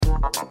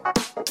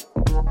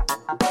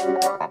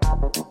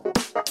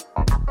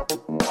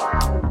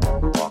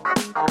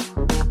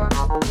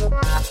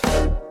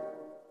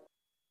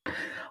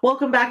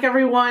Welcome back,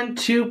 everyone,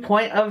 to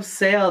Point of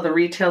Sale, the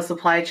retail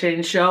supply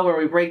chain show where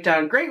we break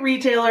down great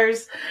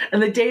retailers and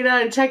the data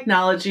and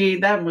technology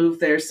that move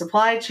their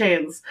supply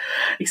chains.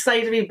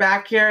 Excited to be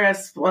back here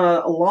as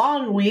a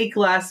long week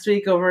last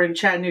week over in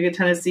Chattanooga,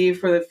 Tennessee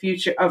for the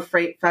Future of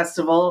Freight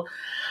Festival.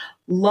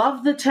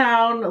 Love the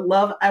town,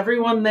 love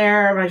everyone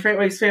there, my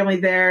FreightWaves family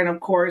there, and of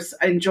course,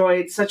 I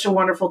enjoyed such a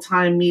wonderful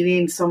time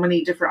meeting so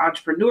many different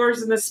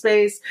entrepreneurs in this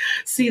space,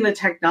 seeing the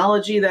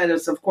technology that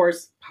is, of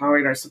course,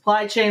 powering our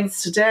supply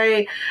chains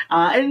today,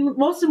 and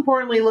most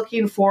importantly,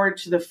 looking forward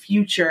to the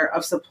future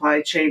of supply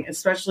chain,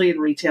 especially in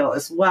retail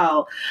as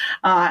well.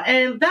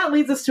 And that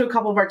leads us to a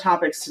couple of our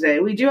topics today.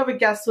 We do have a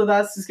guest with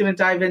us who's going to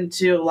dive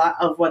into a lot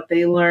of what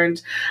they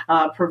learned,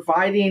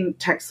 providing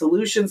tech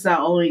solutions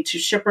not only to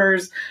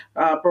shippers,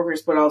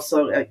 brokers, but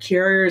also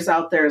carriers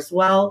out there as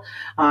well,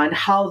 and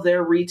how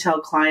their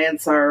retail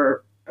clients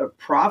are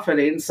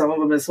profiting, some of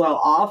them as well,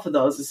 off of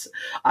those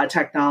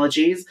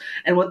technologies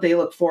and what they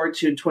look forward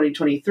to in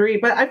 2023.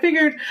 But I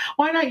figured,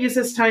 why not use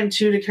this time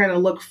too to kind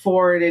of look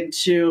forward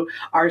into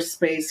our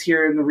space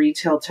here in the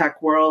retail tech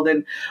world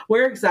and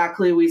where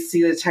exactly we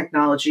see the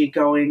technology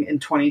going in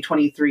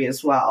 2023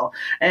 as well.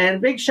 And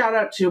big shout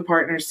out to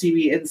partner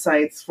CB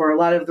Insights for a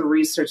lot of the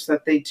research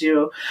that they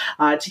do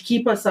to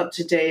keep us up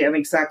to date on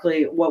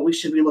exactly what we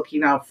should be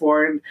looking out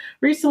for. And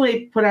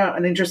recently put out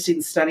an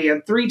interesting study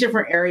on 3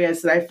 different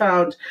areas that I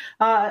found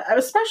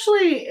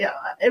especially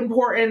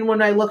important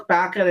when I look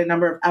back at a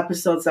number of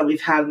episodes that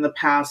we've had in the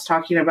past,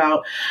 talking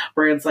about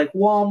brands like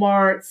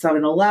Walmart,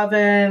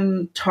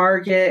 7-Eleven,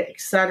 Target,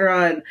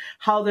 etc., and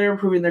how they're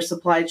improving their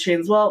supply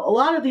chains. Well, a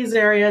lot of these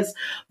areas,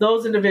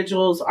 those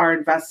individuals are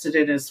invested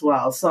in as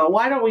well. So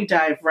why don't we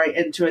dive right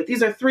into it?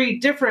 These are 3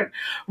 different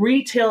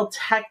retail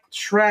tech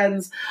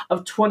trends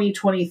of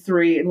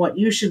 2023 and what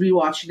you should be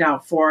watching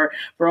out for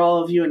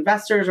all of you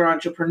investors or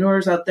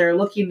entrepreneurs out there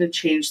looking to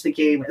change the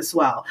game as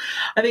well.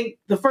 I think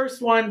the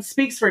first one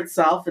speaks for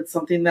itself. It's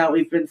something that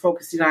we've been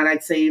focusing on,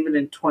 I'd say, even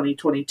in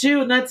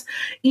 2022, and that's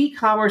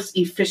e-commerce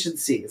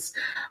efficiencies.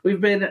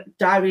 We've been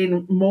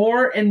diving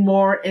more and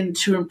more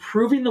into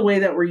improving the way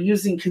that we're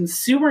using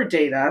consumer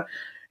data,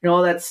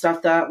 all that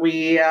stuff that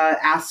we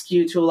ask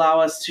you to allow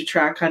us to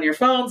track on your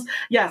phones.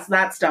 Yes,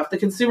 that stuff, the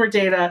consumer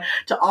data,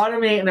 to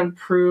automate and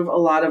improve a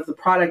lot of the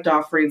product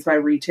offerings by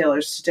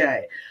retailers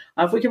today.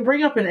 If we can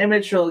bring up an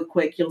image really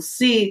quick, you'll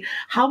see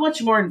how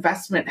much more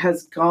investment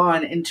has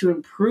gone into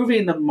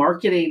improving the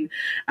marketing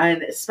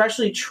and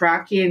especially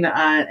tracking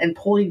and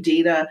pulling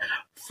data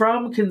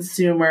from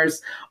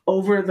consumers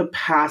over the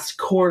past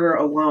quarter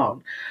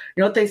alone.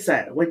 You know what they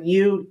said? When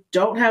you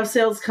don't have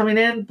sales coming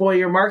in, boy,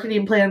 your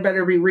marketing plan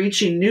better be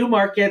reaching new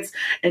markets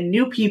and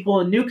new people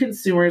and new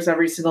consumers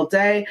every single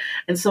day.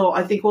 And so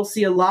I think we'll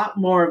see a lot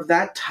more of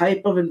that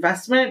type of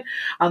investment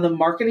on the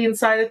marketing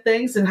side of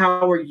things and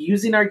how we're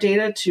using our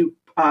data to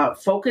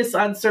focus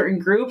on certain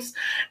groups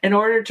in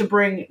order to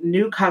bring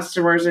new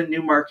customers and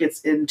new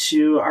markets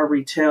into our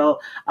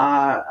retail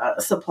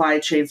supply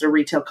chains or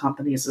retail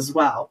companies as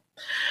well.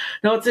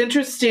 Now, what's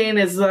interesting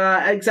is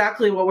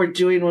exactly what we're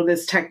doing with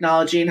this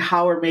technology and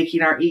how we're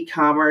making our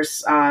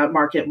e-commerce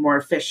market more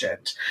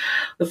efficient.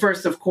 The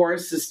first, of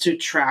course, is to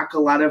track a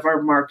lot of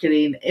our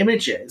marketing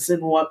images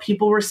and what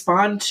people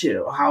respond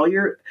to, how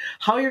you're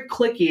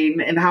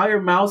clicking and how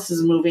your mouse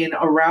is moving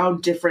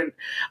around different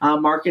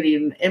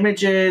marketing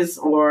images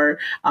or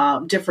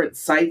different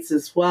sites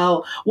as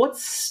well.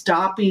 What's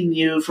stopping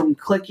you from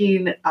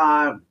clicking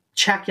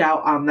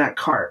checkout on that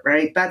cart,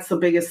 right? That's the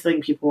biggest thing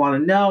people want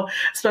to know,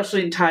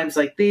 especially in times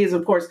like these.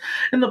 Of course,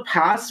 in the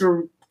past,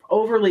 we're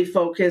overly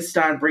focused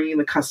on bringing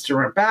the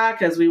customer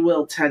back, as we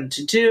will tend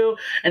to do,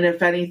 and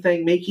if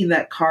anything, making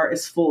that cart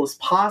as full as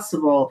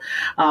possible.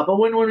 But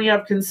when we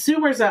have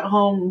consumers at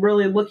home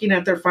really looking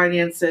at their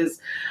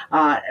finances,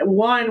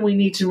 one, we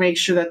need to make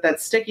sure that that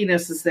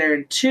stickiness is there,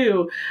 and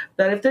 2,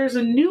 that if there's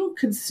a new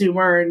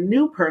consumer, a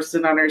new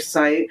person on our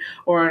site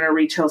or on our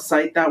retail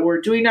site, that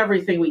we're doing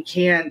everything we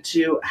can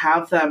to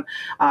have them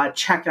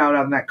check out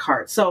on that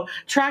cart. So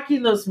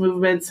tracking those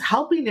movements,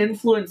 helping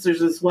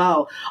influencers as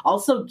well,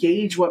 also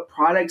gauge what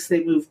products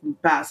they move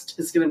best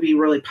is going to be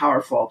really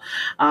powerful.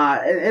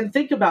 And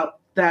think about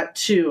that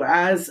too,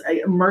 as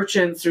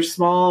merchants or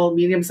small,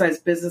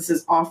 medium-sized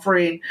businesses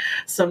offering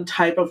some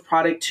type of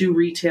product to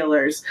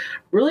retailers.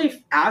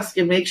 Really ask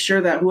and make sure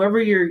that whoever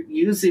you're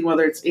using,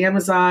 whether it's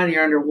Amazon,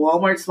 you're under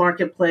Walmart's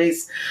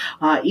marketplace,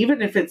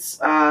 even if it's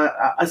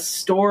a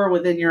store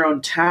within your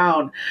own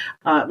town,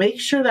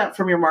 make sure that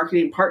from your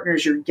marketing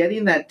partners, you're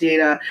getting that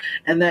data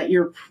and that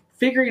you're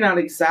figuring out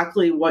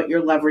exactly what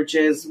your leverage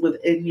is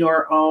within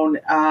your own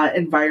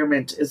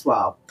environment as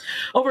well.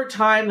 Over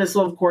time, this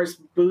will, of course,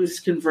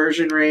 boost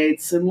conversion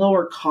rates and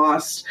lower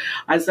costs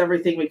as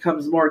everything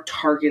becomes more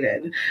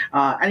targeted.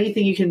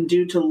 Anything you can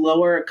do to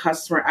lower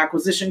customer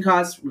acquisition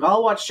costs. We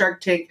all watch Shark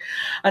Tank.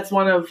 That's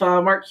one of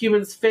Mark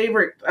Cuban's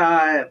favorite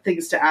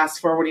things to ask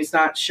for when he's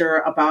not sure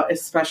about a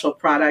special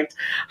product.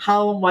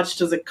 How much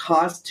does it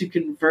cost to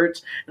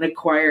convert and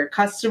acquire a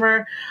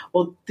customer?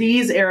 Well,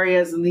 these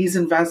areas and these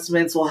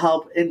investments will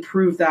help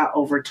improve that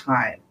over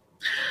time.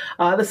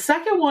 The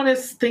second one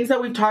is things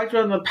that we've talked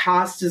about in the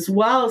past as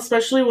well,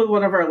 especially with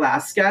one of our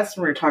last guests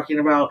when we were talking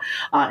about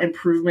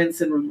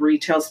improvements in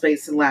retail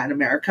space in Latin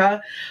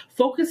America,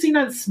 focusing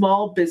on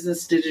small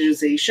business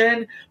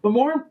digitization, but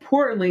more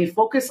importantly,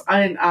 focus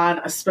on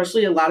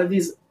especially a lot of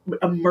these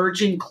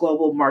emerging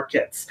global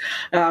markets.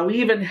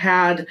 We even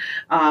had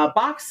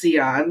Boxy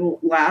on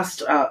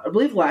I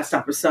believe last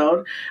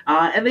episode,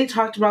 and they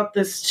talked about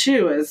this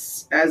too,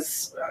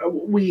 as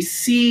we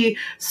see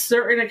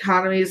certain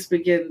economies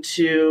begin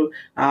to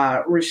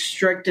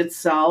restrict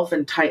itself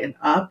and tighten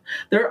up.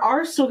 There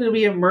are still going to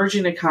be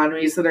emerging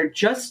economies that are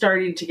just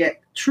starting to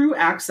get true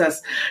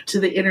access to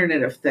the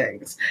Internet of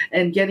Things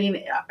and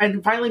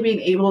finally being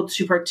able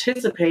to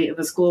participate in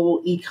this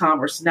global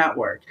e-commerce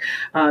network.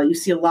 You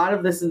see a lot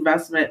of this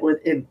investment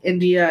within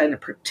India in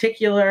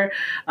particular,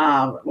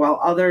 while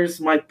others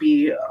might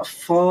be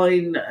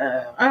falling,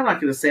 I'm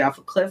not going to say off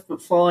a cliff,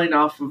 but falling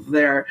off of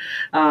their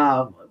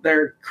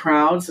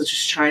crown, such as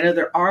China.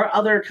 There are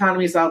other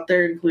economies out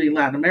there, including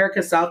Latin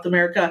America, South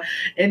America,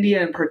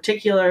 India in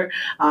particular,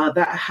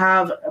 that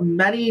have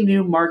many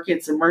new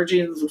markets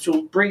emerging, which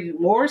will bring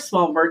more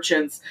small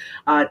merchants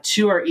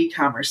to our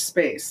e-commerce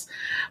space.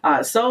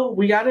 So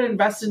we got to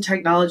invest in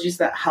technologies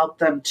that help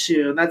them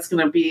too. And that's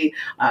going to be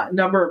a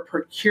number of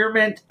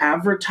procurement,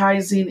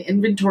 advertising,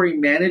 inventory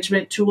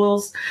management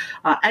tools,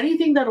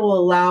 anything that will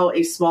allow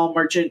a small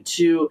merchant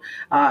to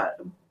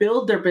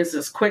build their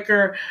business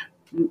quicker,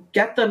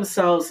 get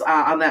themselves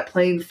on that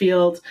playing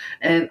field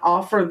and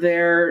offer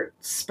their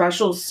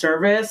special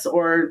service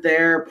or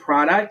their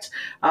product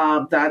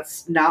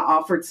that's not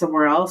offered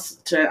somewhere else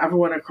to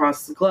everyone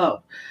across the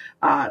globe.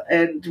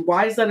 And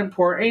why is that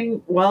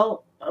important?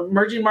 Well,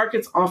 emerging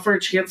markets offer a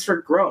chance for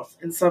growth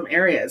in some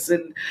areas.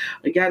 And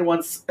again,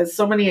 once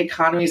so many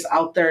economies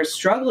out there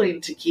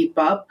struggling to keep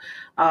up,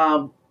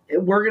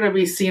 we're going to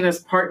be seen as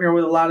partner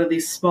with a lot of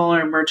these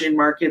smaller emerging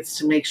markets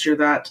to make sure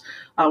that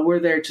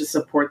we're there to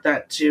support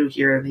that too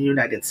here in the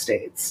United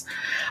States.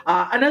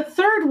 And a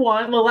third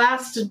one, the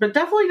last but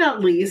definitely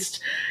not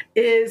least,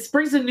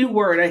 brings a new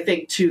word, I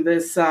think, to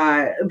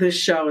this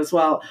show as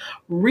well: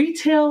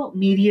 retail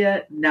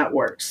media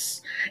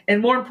networks,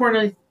 and more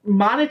importantly,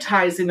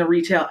 monetizing the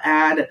retail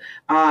ad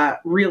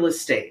real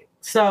estate.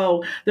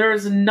 So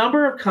there's a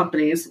number of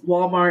companies,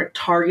 Walmart,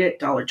 Target,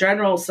 Dollar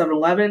General,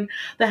 7-Eleven,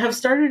 that have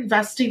started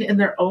investing in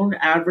their own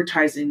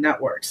advertising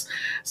networks.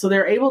 So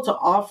they're able to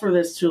offer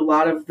this to a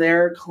lot of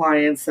their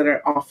clients that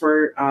are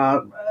offered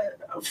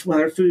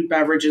whether food,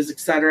 beverages,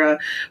 etc.,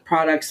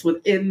 products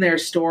within their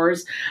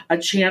stores, a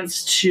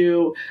chance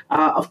to,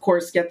 of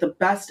course, get the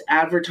best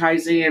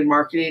advertising and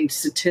marketing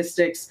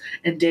statistics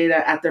and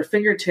data at their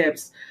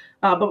fingertips.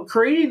 But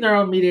creating their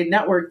own media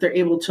network, they're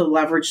able to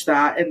leverage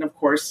that and, of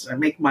course,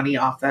 make money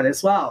off that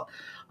as well.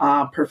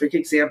 Perfect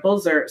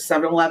examples are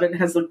 7-Eleven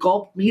has the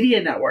Gulp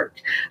Media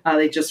Network.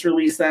 They just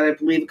released that, I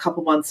believe, a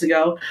couple months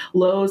ago.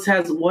 Lowe's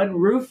has One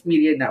Roof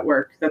Media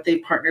Network that they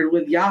partnered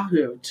with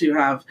Yahoo to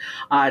have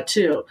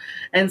too.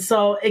 And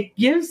so it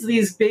gives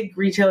these big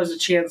retailers a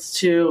chance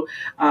to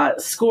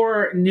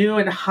score new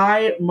and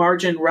high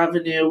margin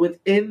revenue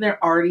within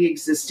their already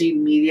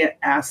existing media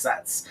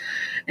assets.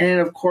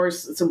 And of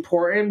course, it's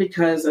important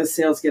because as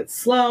sales get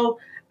slow,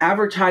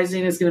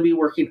 advertising is going to be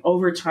working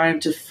overtime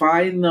to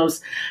find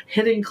those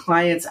hidden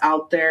clients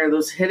out there,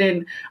 those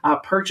hidden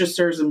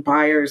purchasers and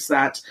buyers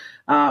that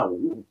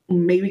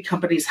maybe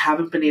companies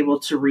haven't been able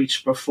to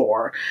reach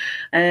before.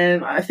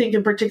 And I think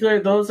in particular,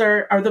 those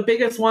are the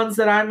biggest ones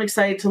that I'm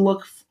excited to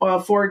look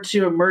forward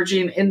to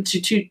emerging into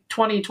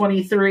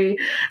 2023,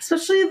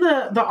 especially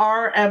the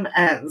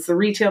RMNs, the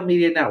retail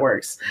media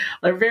networks.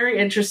 They're very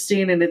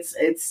interesting, and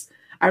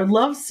I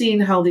love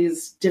seeing how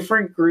these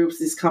different groups,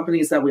 these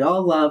companies that we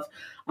all love,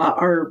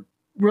 are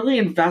really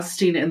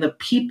investing in the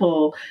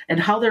people and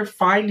how they're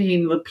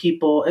finding the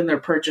people and their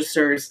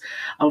purchasers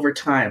over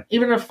time.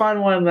 Even a fun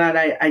one that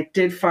I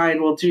did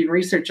find while doing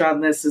research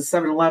on this is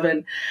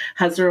 7-Eleven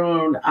has their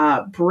own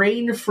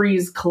Brain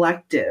Freeze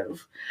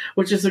Collective,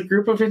 which is a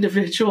group of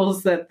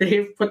individuals that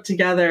they've put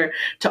together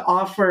to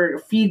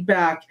offer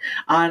feedback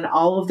on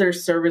all of their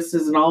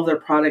services and all of their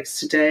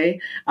products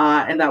today,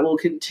 and that will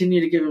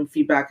continue to give them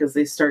feedback as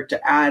they start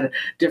to add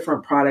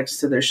different products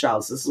to their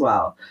shelves as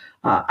well.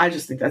 I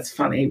just think that's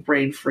funny.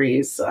 Brain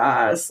freeze,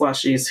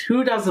 slushies.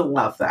 Who doesn't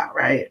love that,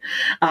 right?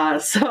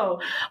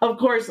 So, of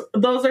course,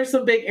 those are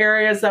some big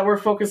areas that we're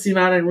focusing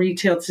on in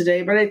retail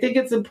today. But I think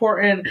it's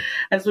important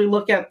as we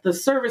look at the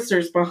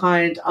servicers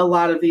behind a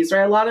lot of these,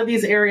 right? A lot of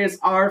these areas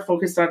are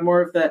focused on more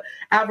of the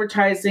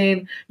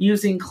advertising,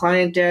 using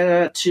client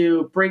data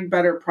to bring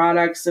better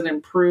products and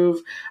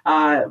improve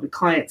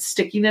client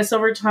stickiness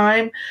over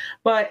time.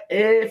 But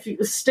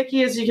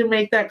sticky as you can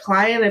make that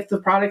client, if the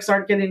products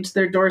aren't getting to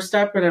their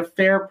doorstep in a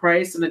fair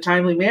price in a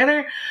timely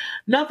manner,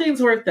 nothing's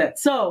worth it.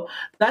 So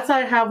that's why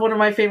I have one of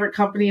my favorite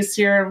companies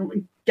here,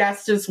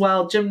 guest as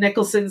well, Jim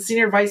Nicholson,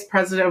 Senior Vice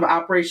President of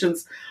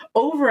Operations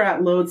over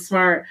at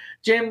LoadSmart.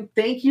 Jim,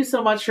 thank you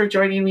so much for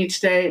joining me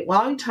today.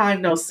 Long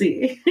time no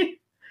see.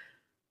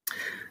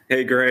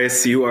 Hey,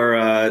 Grace, you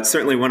are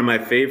certainly one of my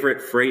favorite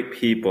freight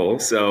people.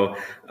 So,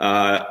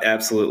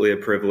 absolutely a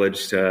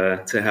privilege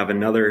to have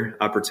another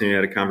opportunity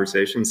at a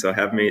conversation. So,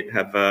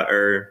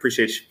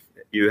 appreciate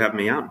you having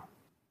me on.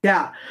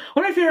 Yeah.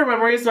 One of my favorite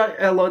memories about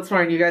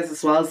Loadsmart and you guys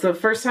as well is the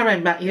first time I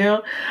met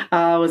you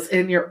was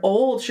in your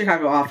old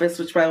Chicago office,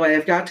 which, by the way,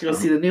 I've got to go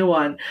see the new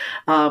one.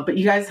 But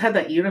you guys had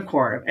that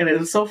unicorn. And it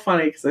was so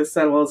funny because I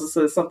said, well, is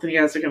this something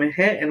you guys are going to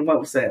hit? And what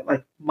was it?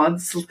 Like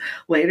months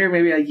later,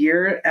 maybe a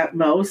year at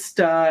most,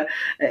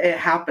 it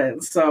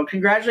happened. So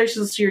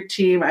congratulations to your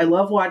team. I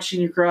love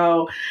watching you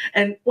grow.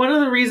 And one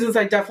of the reasons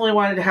I definitely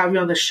wanted to have you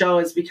on the show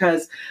is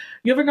because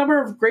you have a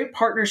number of great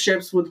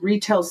partnerships with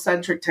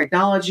retail-centric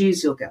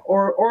technologies. You'll get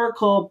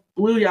Oracle,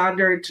 Blue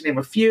Yonder, to name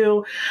a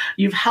few.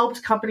 You've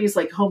helped companies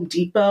like Home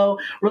Depot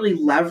really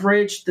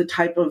leverage the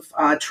type of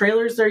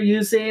trailers they're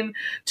using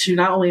to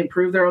not only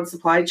improve their own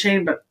supply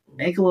chain, but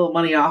make a little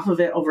money off of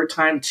it over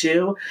time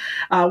too.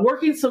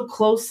 Working so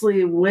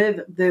closely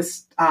with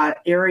this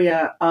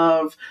area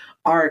of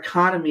our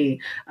economy.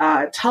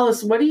 Tell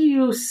us, what do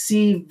you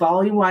see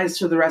volume-wise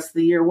for the rest of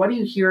the year? What are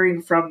you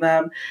hearing from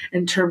them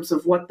in terms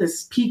of what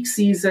this peak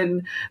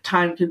season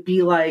time could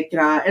be like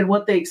and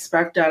what they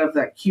expect out of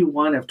that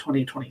Q1 of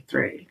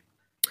 2023?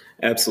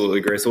 Absolutely,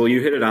 Grace. Well,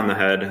 you hit it on the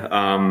head.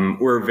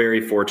 We're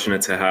very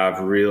fortunate to have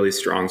really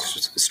strong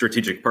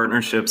strategic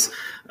partnerships.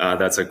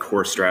 That's a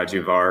core strategy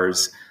of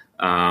ours.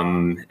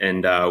 And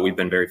we've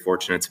been very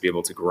fortunate to be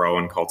able to grow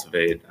and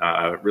cultivate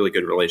really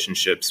good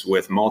relationships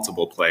with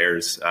multiple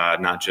players,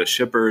 not just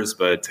shippers,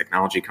 but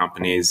technology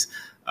companies,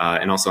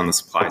 and also on the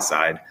supply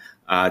side.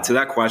 To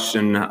that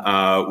question,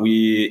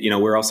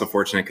 we're also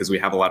fortunate because we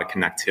have a lot of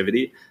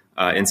connectivity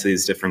into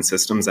these different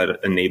systems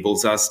that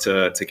enables us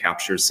to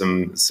capture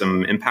some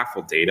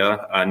impactful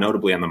data,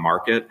 notably on the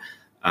market.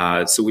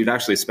 So we've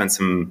actually spent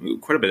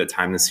quite a bit of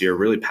time this year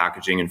really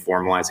packaging and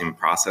formalizing and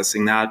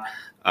processing that.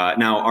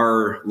 Now,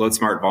 our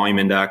Loadsmart Volume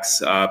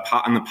Index,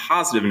 on the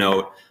positive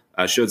note,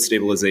 showed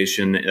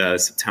stabilization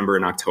September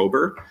and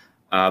October,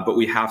 but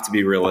we have to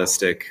be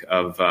realistic.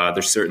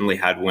 There's certainly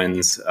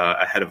headwinds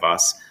ahead of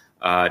us.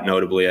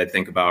 Notably, I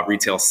think about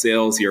retail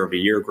sales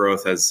year-over-year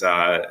growth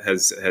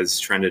has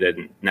trended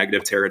in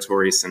negative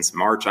territory since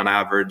March on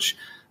average.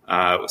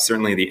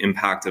 Certainly, the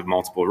impact of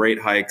multiple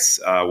rate hikes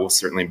will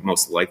certainly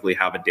most likely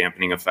have a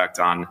dampening effect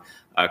on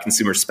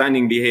consumer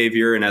spending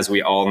behavior, and as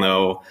we all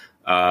know,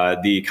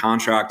 the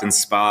contract and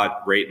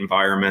spot rate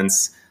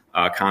environments,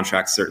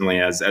 contracts certainly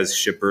as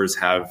shippers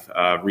have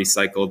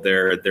recycled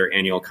their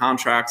annual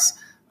contracts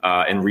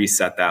and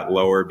reset that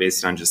lower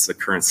based on just the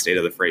current state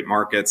of the freight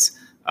markets,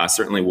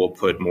 certainly will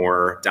put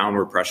more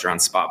downward pressure on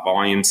spot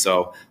volume.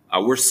 So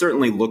we're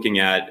certainly looking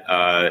at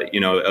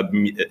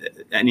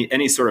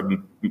any sort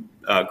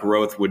of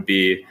growth would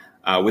be,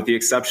 with the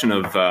exception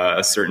of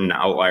a certain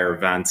outlier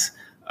event,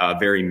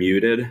 very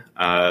muted.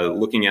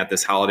 Looking at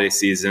this holiday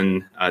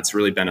season, it's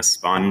really been a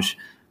sponge.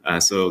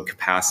 So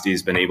capacity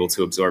has been able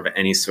to absorb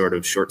any sort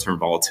of short-term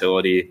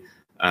volatility.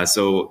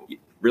 So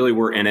really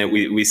we're in it.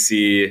 We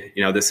see,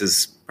 this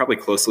is probably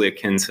closely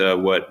akin to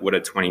what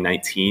a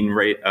 2019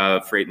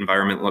 freight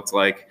environment looked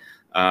like.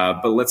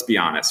 But let's be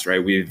honest,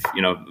 right? We've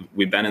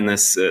been in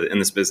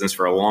this business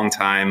for a long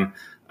time.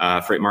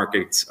 Freight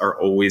markets are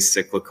always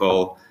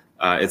cyclical.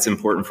 It's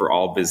important for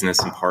all business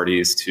and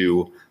parties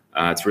to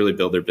really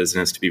build their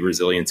business to be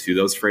resilient to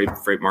those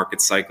freight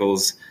market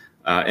cycles.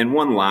 And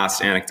one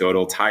last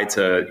anecdotal tied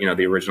to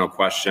the original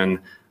question.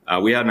 I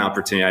had an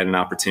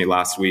opportunity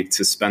last week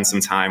to spend some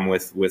time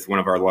with one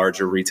of our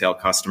larger retail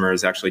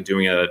customers, actually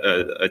doing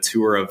a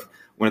tour of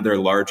one of their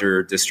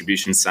larger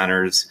distribution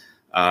centers.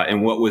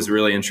 And what was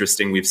really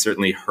interesting, we've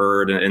certainly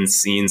heard and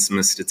seen some of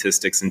the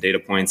statistics and data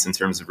points in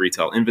terms of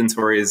retail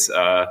inventories.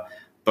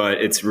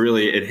 But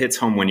it hits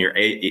home when you're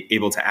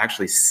able to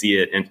actually see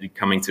it and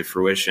coming to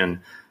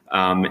fruition.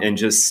 And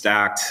just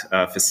stacked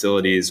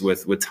facilities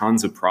with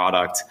tons of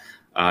product.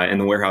 And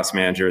the warehouse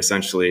manager,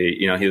 essentially,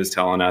 he was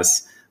telling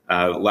us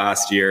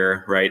last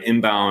year, right,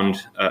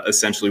 inbound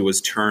essentially was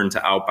turned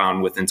to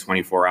outbound within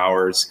 24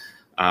 hours.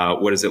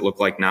 What does it look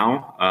like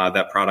now?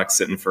 That product's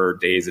sitting for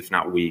days, if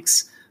not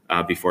weeks,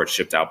 before it's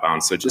shipped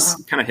outbound. So it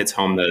just kind of hits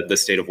home the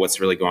state of what's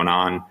really going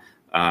on,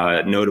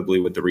 notably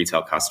with the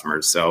retail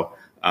customers. So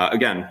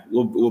again,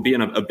 we'll be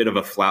in a bit of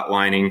a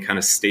flatlining, kind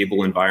of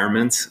stable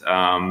environment.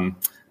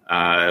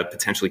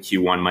 Potentially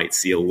Q1 might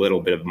see a little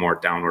bit of more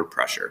downward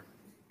pressure.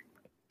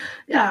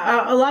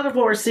 Yeah, a lot of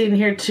what we're seeing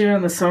here too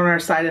on the Sonar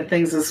side of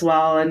things as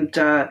well. And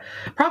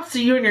props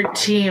to you and your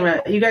team.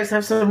 You guys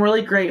have some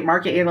really great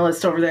market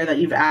analysts over there that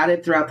you've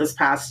added throughout this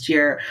past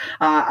year.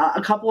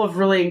 A couple of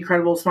really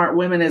incredible smart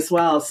women as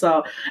well.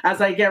 So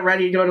as I get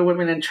ready to go to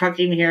Women in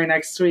Trucking here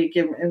next week,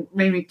 and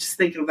made me just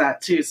think of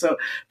that too. So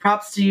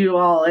props to you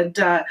all. And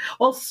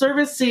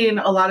servicing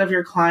a lot of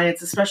your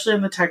clients, especially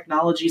on the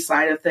technology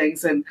side of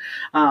things, and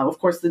of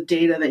course the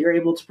data that you're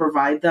able to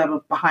provide them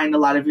behind a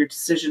lot of your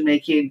decision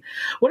making.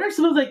 What are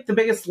some of the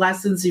biggest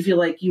lessons you feel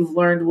like you've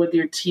learned with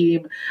your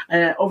team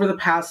over the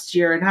past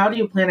year, and how do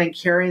you plan on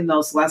carrying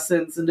those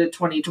lessons into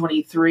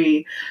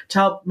 2023 to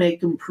help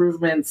make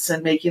improvements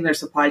and making their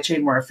supply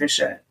chain more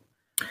efficient?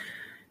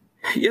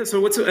 Yeah, so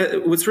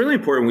what's really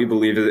important, we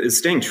believe, is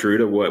staying true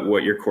to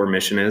what your core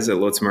mission is. At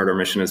LoadSmart, our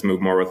mission is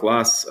move more with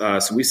less.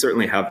 So we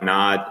certainly have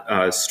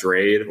not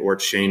strayed or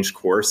changed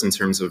course in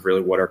terms of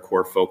really what our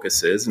core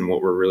focus is and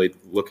what we're really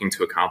looking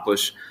to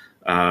accomplish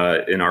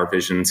in our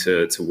vision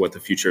to what the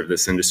future of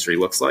this industry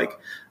looks like.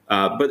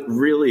 But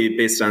really,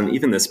 based on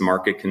even this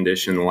market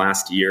condition, the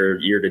last year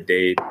to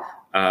date,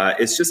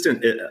 it's just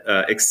an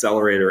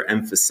accelerate or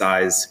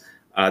emphasize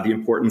the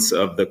importance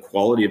of the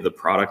quality of the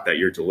product that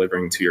you're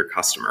delivering to your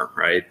customer,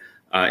 right?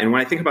 And when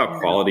I think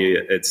about quality,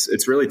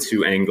 it's really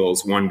two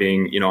angles. One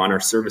being, on our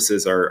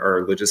services,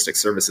 our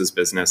logistics services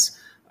business,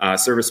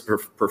 service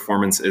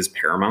performance is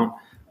paramount.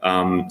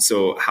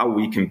 So how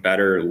we can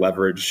better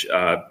leverage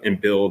and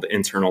build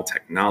internal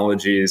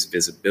technologies,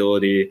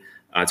 visibility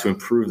to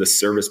improve the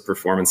service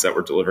performance that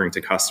we're delivering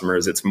to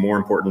customers. It's more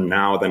important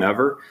now than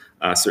ever,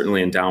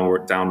 certainly in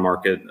down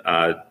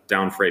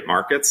freight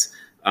markets.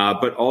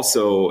 But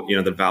also,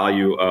 the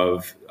value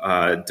of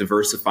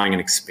diversifying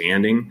and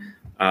expanding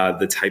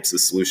the types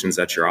of solutions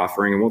that you're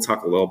offering. And we'll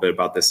talk a little bit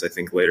about this, I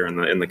think, later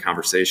in the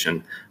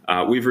conversation.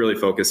 We've really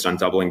focused on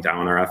doubling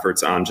down our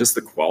efforts on just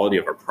the quality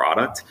of our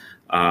product,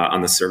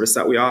 on the service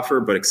that we offer,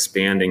 but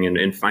expanding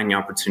and finding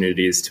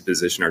opportunities to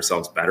position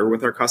ourselves better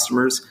with our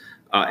customers.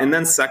 And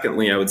then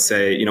secondly, I would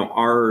say,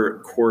 our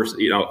core,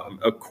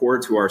 a core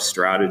to our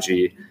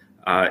strategy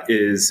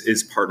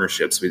is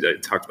partnerships. We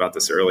talked about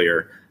this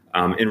earlier.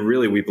 And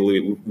really, we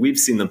believe we've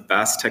seen the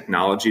best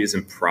technologies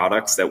and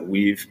products that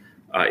we've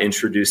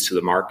introduced to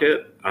the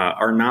market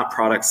are not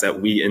products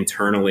that we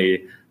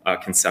internally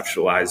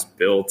conceptualized,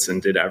 built,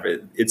 and did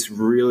everything. It's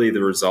really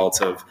the result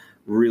of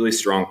really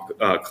strong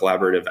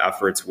collaborative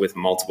efforts with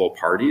multiple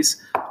parties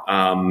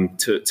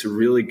to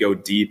really go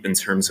deep in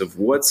terms of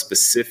what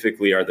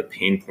specifically are the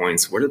pain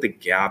points, what are the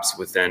gaps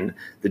within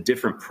the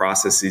different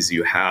processes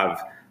you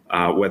have,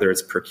 whether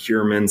it's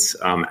procurement,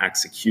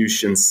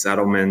 execution,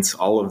 settlements,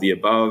 all of the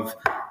above,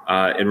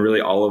 and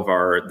really all of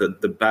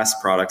the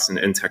best products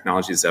and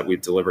technologies that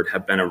we've delivered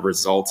have been a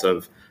result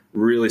of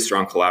really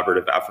strong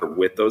collaborative effort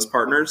with those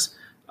partners.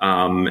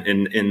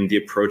 In the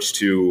approach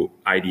to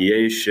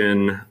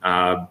ideation,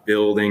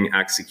 building,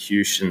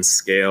 execution,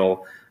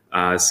 scale.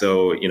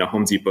 So,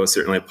 Home Depot is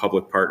certainly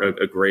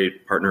a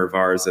great partner of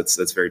ours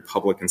that's very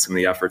public in some of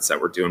the efforts that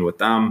we're doing with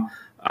them.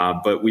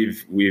 But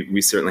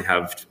we certainly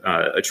have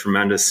a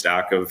tremendous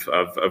stack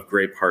of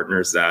great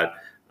partners that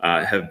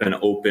have been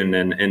open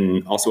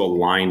and also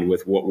aligned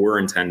with what we're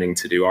intending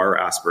to do, our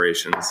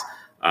aspirations,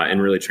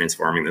 in really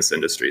transforming this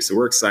industry. So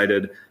we're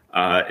excited.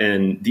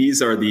 And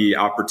these are the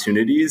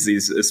opportunities,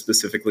 these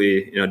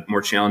specifically,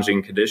 more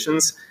challenging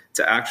conditions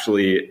to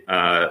actually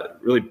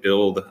really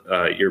build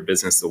your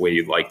business the way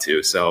you'd like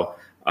to. So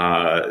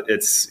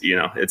it's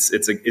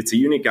a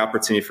unique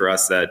opportunity for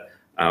us that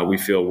we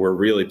feel we're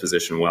really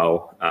positioned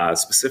well,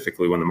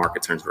 specifically when the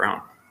market turns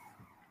around.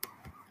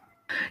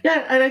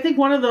 Yeah, and I think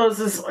one of those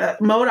is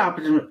mode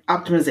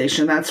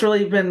optimization. That's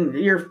really been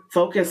your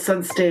focus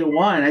since day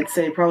one. I'd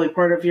say probably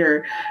part of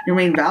your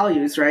main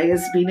values, right,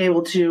 is being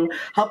able to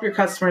help your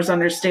customers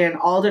understand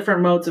all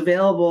different modes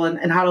available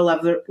and how to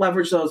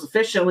leverage those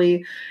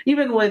efficiently,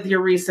 even with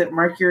your recent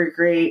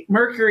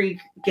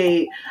Mercury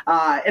Gate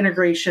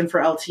integration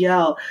for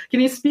LTL. Can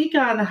you speak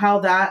on how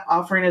that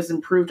offering has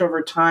improved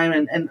over time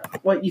and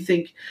what you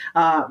think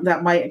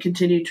that might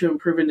continue to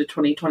improve into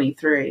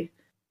 2023?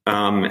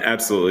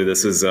 Absolutely.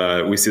 This is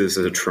we see this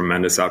as a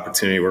tremendous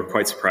opportunity. We're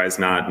quite surprised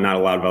not a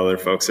lot of other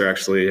folks are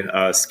actually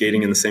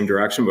skating in the same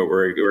direction, but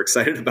we're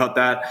excited about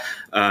that.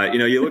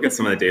 You look at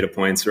some of the data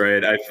points,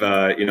 right?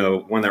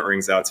 I've one that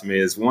rings out to me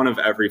is one of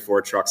every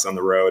 4 trucks on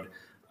the road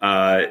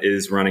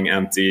is running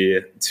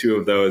empty. 2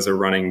 of those are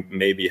running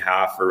maybe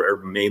half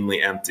or mainly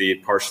empty,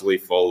 partially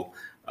full,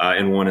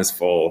 and 1 is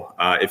full.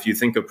 If you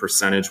think of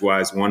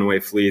percentage-wise, one-way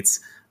fleets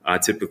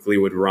typically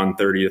would run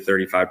 30 to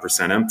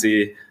 35%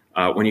 empty.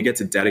 When you get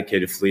to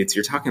dedicated fleets,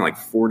 you're talking like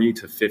 40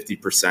 to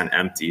 50%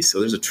 empty. So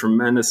there's a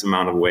tremendous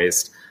amount of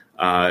waste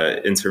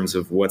in terms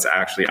of what's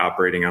actually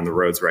operating on the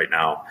roads right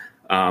now.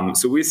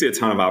 So we see a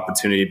ton of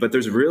opportunity, but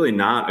there's really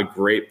not a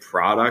great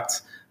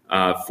product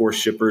for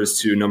shippers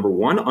to, number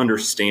one,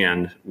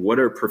 understand what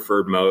are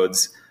preferred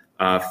modes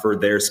for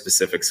their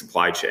specific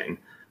supply chain.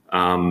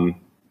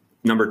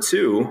 Number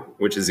 2,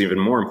 which is even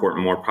more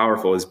important, more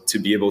powerful, is to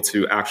be able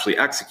to actually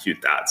execute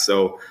that.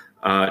 So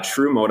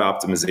true mode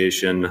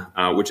optimization,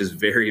 which is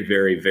very,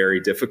 very,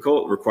 very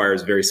difficult,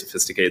 requires very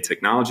sophisticated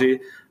technology,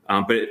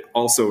 but it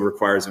also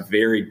requires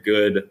very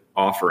good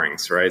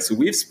offerings, right? So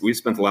we've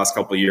spent the last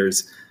couple of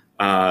years,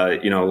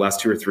 last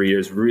 2 or 3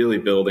 years, really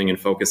building and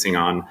focusing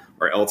on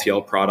our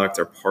LTL product,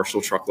 our partial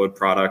truckload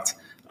product,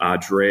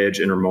 drayage,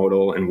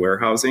 intermodal, and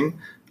warehousing.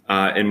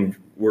 And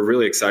we're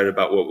really excited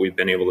about what we've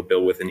been able to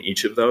build within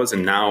each of those.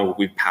 And now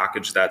we've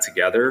packaged that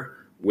together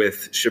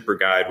with Shipper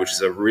Guide, which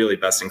is a really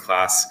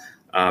best-in-class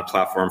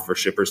platform for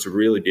shippers to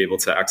really be able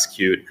to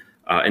execute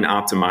and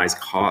optimize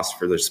cost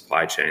for their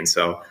supply chain.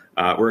 So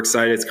we're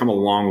excited. It's come a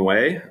long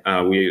way.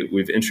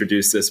 We've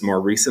introduced this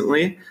more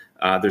recently.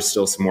 There's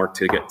still some work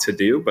to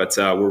do, but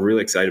we're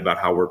really excited about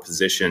how we're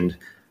positioned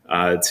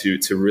to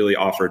really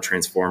offer a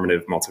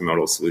transformative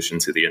multimodal solution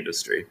to the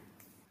industry.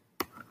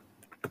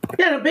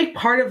 Yeah, and a big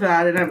part of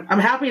that, and I'm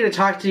happy to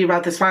talk to you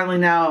about this finally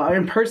now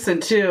in person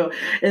too,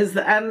 is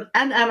the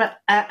NMFTA.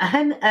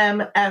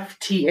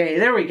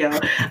 There we go.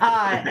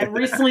 I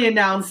recently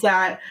announced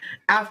that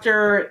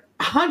after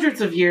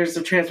hundreds of years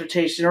of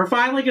transportation, we're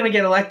finally going to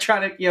get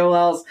electronic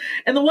EOLs.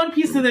 And the one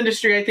piece of the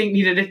industry I think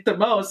needed it the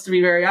most, to be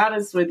very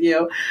honest with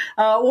you.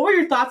 What were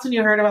your thoughts when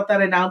you heard about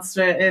that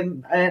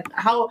announcement, and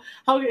how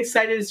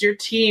excited is your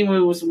team,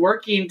 who was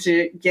working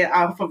to get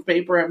off of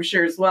paper, I'm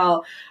sure as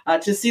well,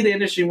 to see the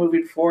industry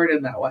moving forward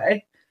in that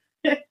way?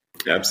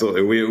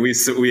 Absolutely.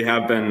 We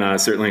have been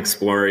certainly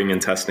exploring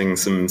and testing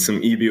some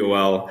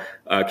EBOL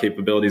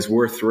capabilities.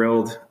 We're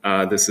thrilled.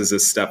 This is a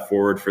step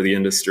forward for the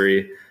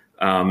industry.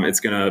 It's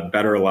going to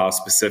better allow,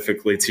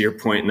 specifically to your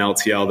point in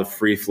LTL, the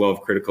free flow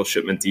of critical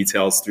shipment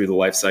details through the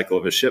life cycle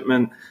of a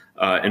shipment,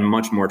 and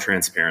much more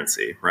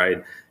transparency,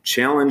 right?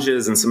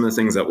 Challenges and some of the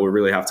things that we'll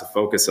really have to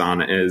focus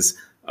on is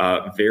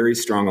very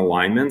strong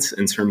alignment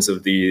in terms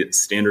of the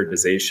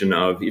standardization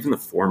of even the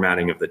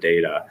formatting of the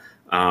data.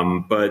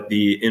 But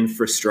the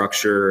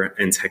infrastructure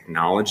and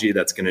technology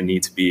that's going to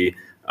need to be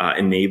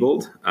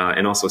enabled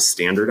and also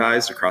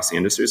standardized across the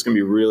industry is going to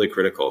be really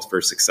critical for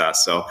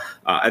success. So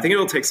I think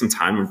it'll take some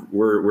time.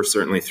 We're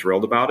certainly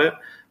thrilled about it.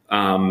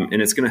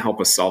 And it's going to help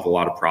us solve a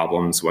lot of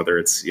problems, whether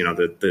it's,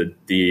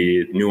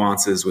 the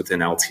nuances within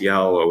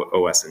LTL,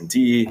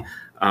 OS&D.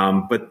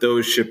 But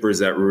those shippers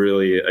that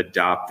really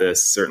adopt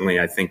this, certainly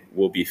I think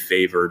will be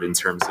favored in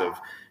terms of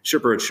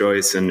shipper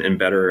choice and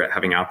better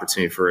having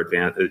opportunity for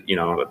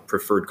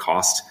preferred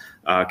cost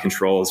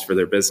controls for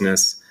their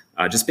business.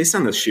 Just based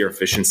on the sheer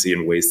efficiency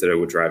and waste that it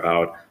would drive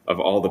out of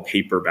all the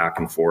paper back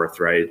and forth,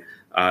 right?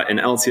 And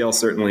LTL,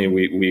 certainly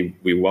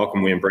we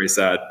welcome, we embrace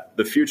that.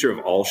 The future of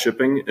all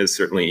shipping is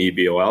certainly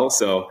EBOL.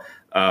 So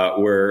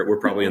we're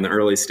probably in the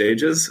early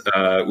stages.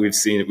 We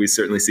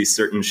certainly see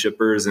certain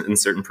shippers and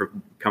certain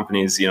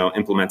companies,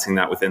 implementing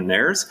that within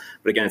theirs.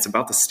 But again, it's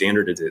about the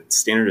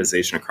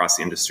standardization across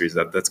the industries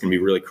that's going to be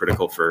really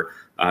critical for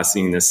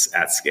seeing this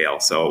at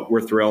scale. So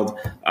we're thrilled.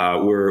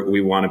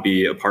 We want to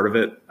be a part of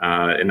it,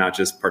 and not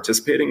just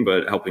participating,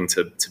 but helping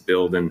to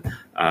build and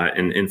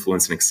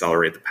influence and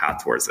accelerate the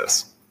path towards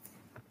this.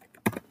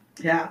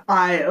 Yeah,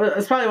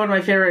 it's probably one of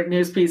my favorite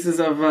news pieces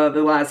of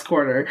the last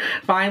quarter.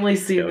 Finally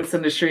seeing this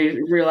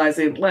industry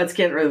realizing, let's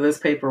get rid of this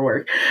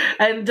paperwork.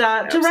 And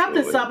to wrap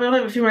this up, I only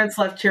have a few minutes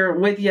left here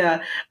with you.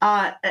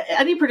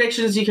 Any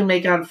predictions you can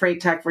make on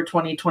freight tech for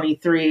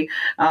 2023,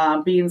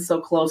 being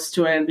so close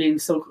to it and being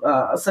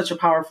so such a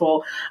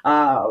powerful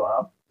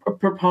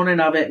proponent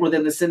of it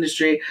within this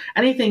industry?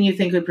 Anything you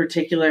think in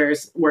particular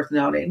is worth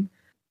noting?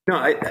 No,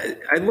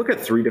 I look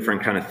at three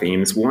different kind of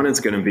themes. One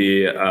is going to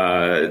be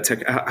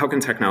how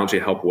can technology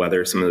help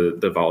weather some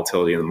of the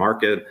volatility in the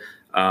market,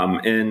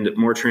 and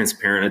more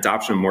transparent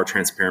adoption of more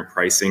transparent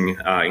pricing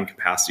and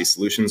capacity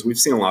solutions. We've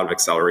seen a lot of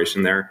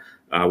acceleration there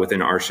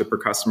within our shipper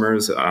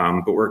customers,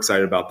 but we're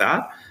excited about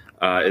that.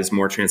 Is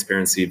more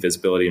transparency,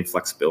 visibility, and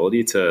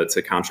flexibility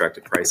to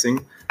contracted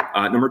pricing.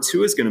 Number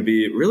two is going to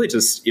be really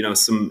just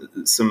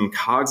some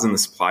cogs in the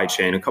supply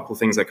chain. A couple of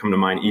things that come to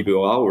mind.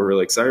 EBOL we're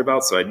really excited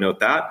about, so I'd note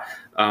that.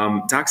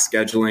 Dock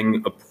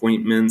scheduling,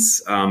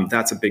 appointments,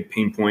 that's a big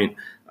pain point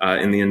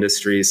in the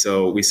industry.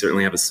 So we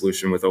certainly have a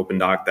solution with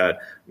OpenDock that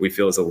we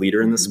feel is a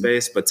leader in the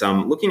space. But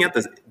looking at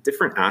the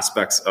different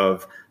aspects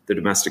of the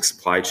domestic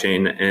supply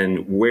chain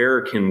and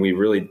where can we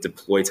really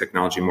deploy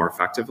technology more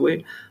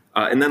effectively.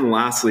 And then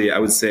lastly, I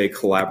would say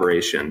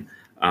collaboration.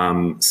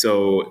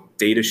 So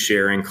data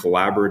sharing,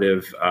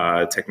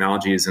 collaborative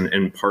technologies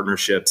and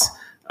partnerships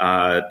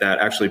that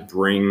actually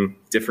bring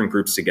different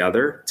groups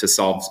together to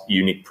solve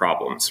unique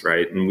problems,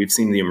 right? And we've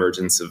seen the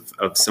emergence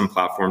of some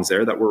platforms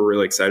there that we're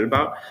really excited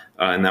about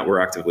and that we're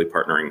actively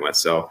partnering with.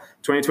 So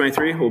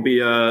 2023 will be,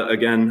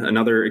 again,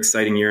 another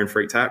exciting year in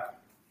freight tech.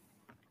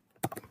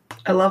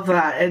 I love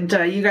that.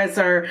 And you guys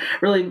are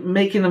really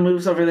making the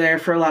moves over there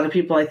for a lot of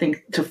people, I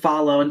think, to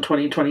follow in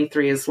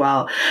 2023 as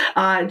well.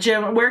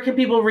 Jim, where can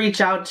people reach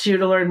out to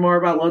learn more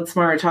about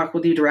LoadSmart or talk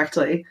with you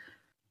directly?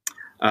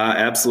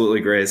 Absolutely,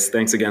 Grace.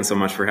 Thanks again so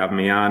much for having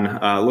me on.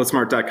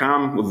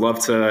 LoadSmart.com. Would love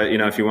to,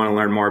 if you want to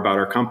learn more about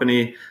our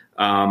company,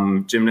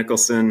 Jim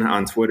Nicholson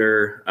on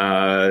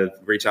Twitter,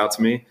 reach out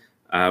to me.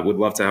 Would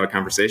love to have a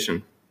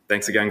conversation.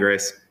 Thanks again,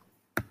 Grace.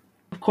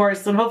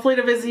 course, and hopefully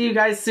to visit you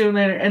guys soon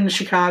in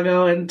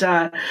Chicago, and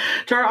to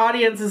our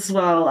audience as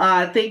well.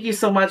 Thank you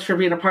so much for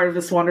being a part of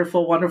this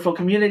wonderful, wonderful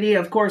community.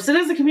 Of course, it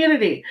is a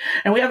community,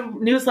 and we have a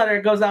newsletter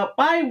that goes out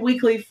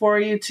bi-weekly for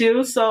you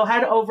too. So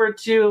head over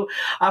to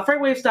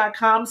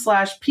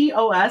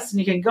freightwaves.com/POS, and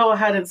you can go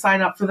ahead and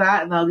sign up for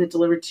that, and that'll get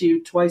delivered to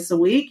you twice a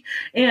week.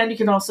 And you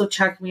can also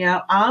check me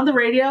out on the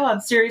radio on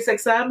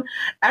SiriusXM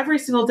every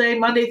single day,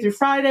 Monday through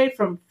Friday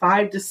from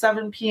 5 to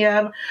 7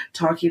 p.m.,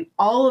 talking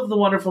all of the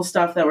wonderful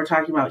stuff that we're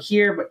talking about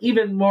here, but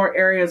even more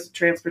areas of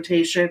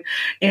transportation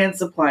and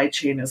supply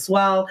chain as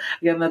well.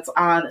 Again, that's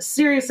on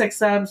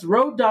SiriusXM's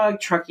Road Dog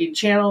Trucking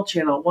channel,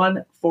 channel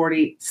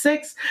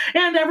 146.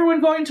 And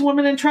everyone going to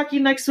Women in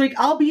Trucking next week,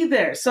 I'll be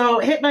there. So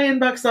hit my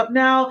inbox up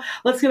now.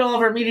 Let's get all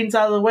of our meetings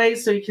out of the way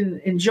so you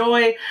can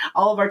enjoy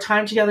all of our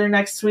time together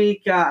next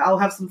week. I'll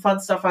have some fun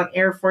stuff on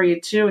air for you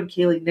too, and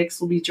Kaylee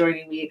Nix will be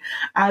joining me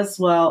as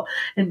well.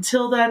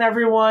 Until then,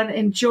 everyone,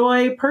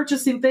 enjoy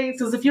purchasing things,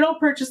 because if you don't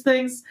purchase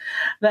things,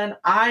 then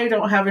I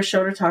don't have a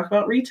show to talk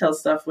about retail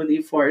stuff with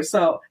you for.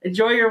 So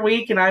enjoy your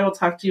week, and I will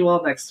talk to you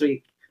all next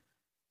week.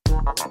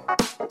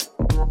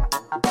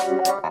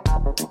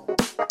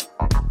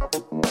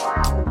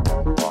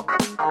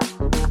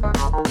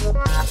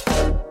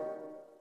 Wow.